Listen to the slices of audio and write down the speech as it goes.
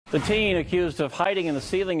The teen accused of hiding in the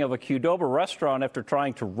ceiling of a Qdoba restaurant after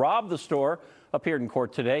trying to rob the store appeared in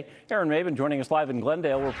court today. Aaron Maben joining us live in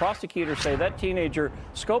Glendale, where prosecutors say that teenager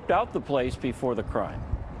scoped out the place before the crime.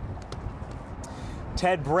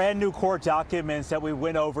 Ted, brand new court documents that we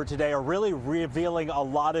went over today are really revealing a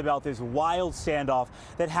lot about this wild standoff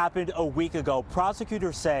that happened a week ago.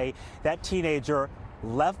 Prosecutors say that teenager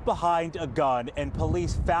left behind a gun and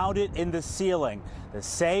police found it in the ceiling, the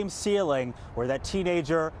same ceiling where that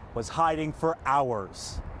teenager was hiding for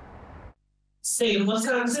hours. State of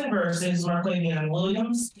Wisconsin versus Marquavian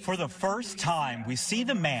Williams. For the first time, we see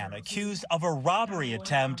the man accused of a robbery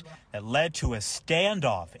attempt that led to a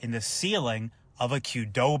standoff in the ceiling of a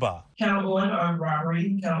Qdoba. Count 1, armed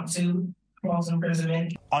robbery. Count 2, false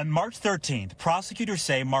imprisonment. On March 13th, prosecutors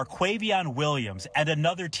say Marquavian Williams and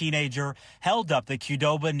another teenager held up the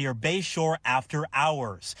Qdoba near Bayshore after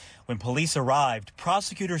hours. When police arrived,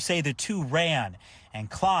 prosecutors say the two ran and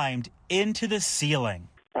climbed into the ceiling.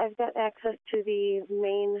 I've got access to the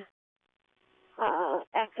main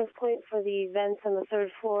access point for the vents on the third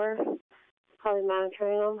floor. Probably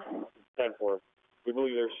monitoring them. 10-4. We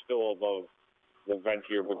believe they're still above the vent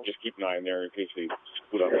here, but just keep an eye in there in case they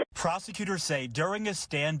scoot up. Prosecutors say during a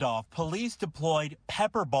standoff, police deployed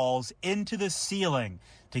pepper balls into the ceiling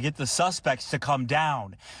to get the suspects to come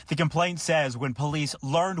down. The complaint says when police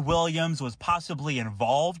learned Williams was possibly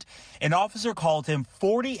involved, an officer called him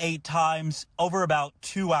 48 times over about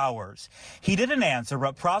 2 hours. He didn't answer,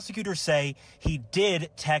 but prosecutors say he did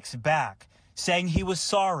text back, saying he was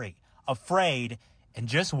sorry, afraid, and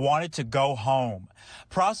just wanted to go home.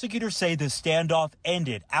 Prosecutors say the standoff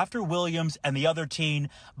ended after Williams and the other teen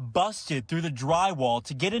busted through the drywall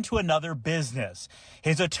to get into another business.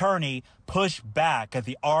 His attorney pushed back at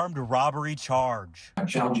the armed robbery charge. I'm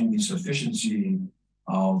challenging the sufficiency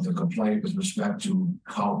of the complaint with respect to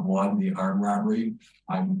count 1, the armed robbery.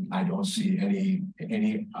 I don't see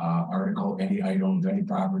any article, any item, any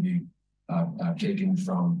property taken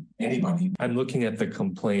from anybody. I'm looking at the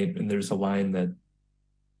complaint, and there's a line that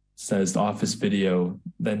says the office video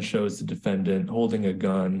then shows the defendant holding a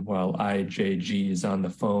gun while IJG is on the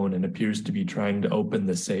phone and appears to be trying to open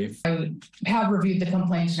the safe. I have reviewed the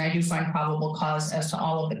complaint, and I do find probable cause as to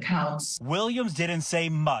all of the counts. Williams didn't say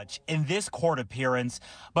much in this court appearance,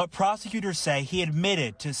 but prosecutors say he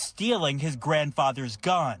admitted to stealing his grandfather's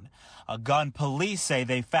gun, a gun police say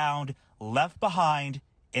they found left behind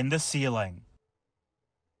in the ceiling.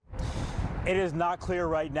 It is not clear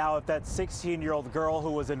right now if that 16-year-old girl who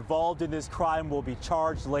was involved in this crime will be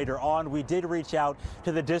charged later on. We did reach out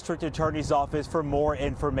to the district attorney's office for more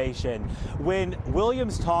information. When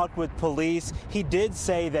Williams talked with police, he did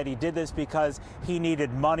say that he did this because he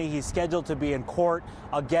needed money. He's scheduled to be in court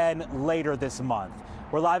again later this month.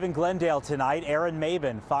 We're live in Glendale tonight. Aaron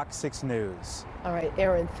Maben, FOX 6 News. All right,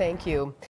 Aaron, thank you.